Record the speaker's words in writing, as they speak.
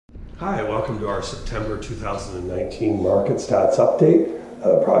Hi, welcome to our September 2019 Market Stats Update,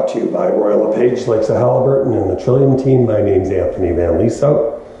 brought to you by Royal LePage, Lakes of Haliburton, and the Trillium team. My name's Anthony Van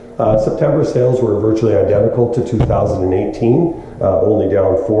Lieshout. September sales were virtually identical to 2018, only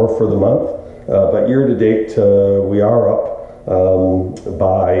down 4 for the month. But year to date, we are up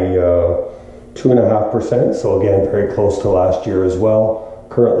by 2.5%, so again, very close to last year as well.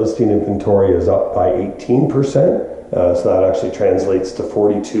 Current listing inventory is up by 18%. So that actually translates to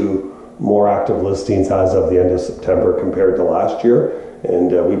 42 more active listings as of the end of September compared to last year.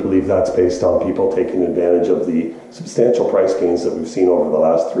 And we believe that's based on people taking advantage of the substantial price gains that we've seen over the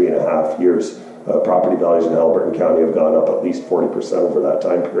last 3.5 years. Property values in Haliburton County have gone up at least 40% over that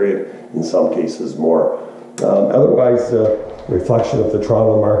time period, in some cases more. Otherwise, reflection of the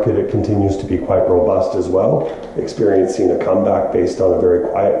Toronto market, it continues to be quite robust as well, experiencing a comeback based on a very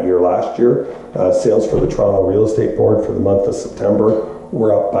quiet year last year. Sales for the Toronto Real Estate Board for the month of September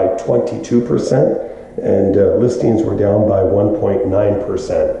were up by 22%, and listings were down by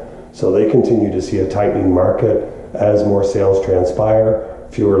 1.9%. So they continue to see a tightening market as more sales transpire,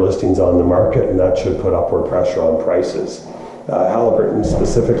 fewer listings on the market, and that should put upward pressure on prices. Haliburton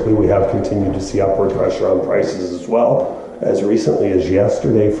specifically, we have continued to see upward pressure on prices as well. As recently as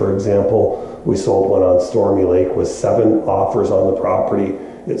yesterday, for example, we sold one on Stormy Lake with 7 offers on the property.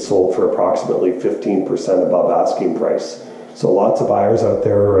 It sold for approximately 15% above asking price. So lots of buyers out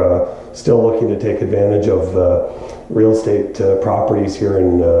there still looking to take advantage of real estate properties here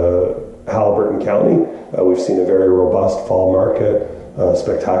in Haliburton County. We've seen a very robust fall market,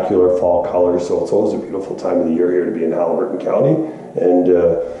 spectacular fall colors, so it's always a beautiful time of the year here to be in Haliburton County. And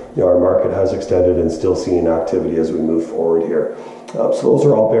our market has extended and still seeing activity as we move forward here. So those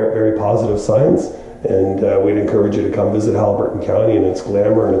are all very, very positive signs, and we'd encourage you to come visit Haliburton County and its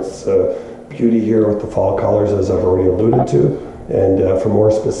glamour and its beauty here with the fall colors, as I've already alluded to. And for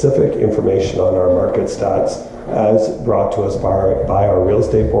more specific information on our market stats as brought to us by our real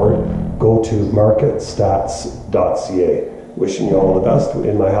estate board, go to marketstats.ca. Wishing you all the best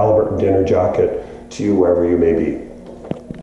in my Haliburton dinner jacket to you wherever you may be.